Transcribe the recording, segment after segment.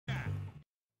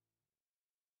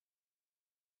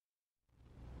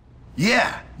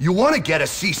Yeah, you want to get a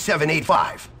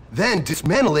C785. Then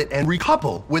dismantle it and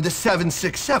recouple with a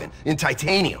 767 in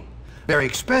titanium. Very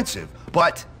expensive,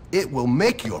 but it will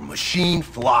make your machine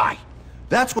fly.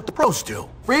 That's what the pros do.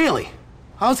 Really?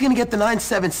 I was gonna get the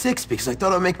 976 because I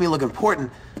thought it would make me look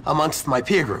important amongst my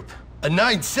peer group. A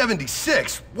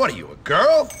 976? What are you, a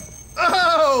girl?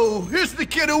 Oh, here's the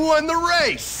kid who won the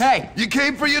race. Hey. You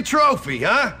came for your trophy,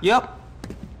 huh? Yep.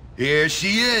 Here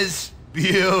she is.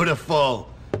 Beautiful.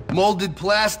 Molded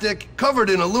plastic, covered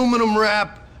in aluminum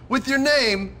wrap, with your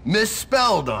name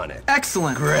misspelled on it.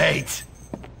 Excellent. Great.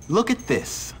 Look at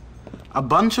this. A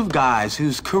bunch of guys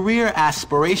whose career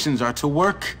aspirations are to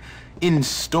work in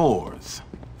stores.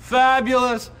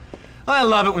 Fabulous. I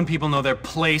love it when people know their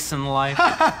place in life.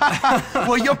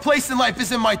 Well, your place in life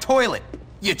is in my toilet,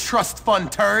 you trust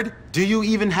fund turd. Do you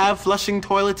even have flushing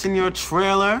toilets in your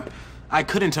trailer? I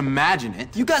couldn't imagine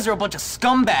it. You guys are a bunch of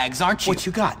scumbags, aren't you? What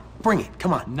you got? Bring it,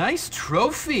 come on. Nice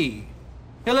trophy.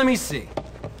 Here, let me see.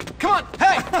 Come on,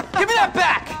 hey, give me that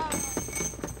back!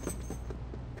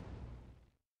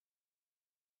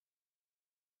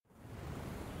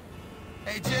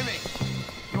 Hey, Jimmy,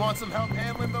 you want some help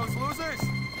handling those losers?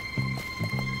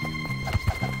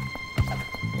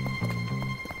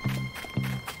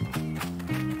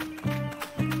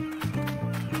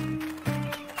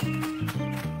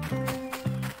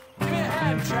 Give me a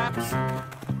hand, chaps.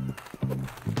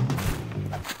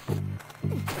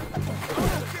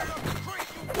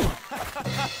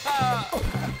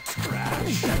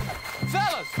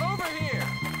 Fellas, over here!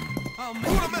 Oh, man.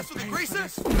 You wanna mess with the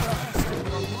greasers?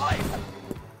 Your life.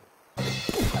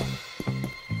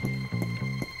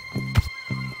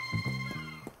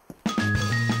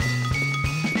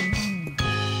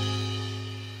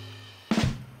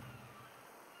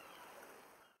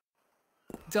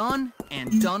 Done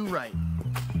and done right.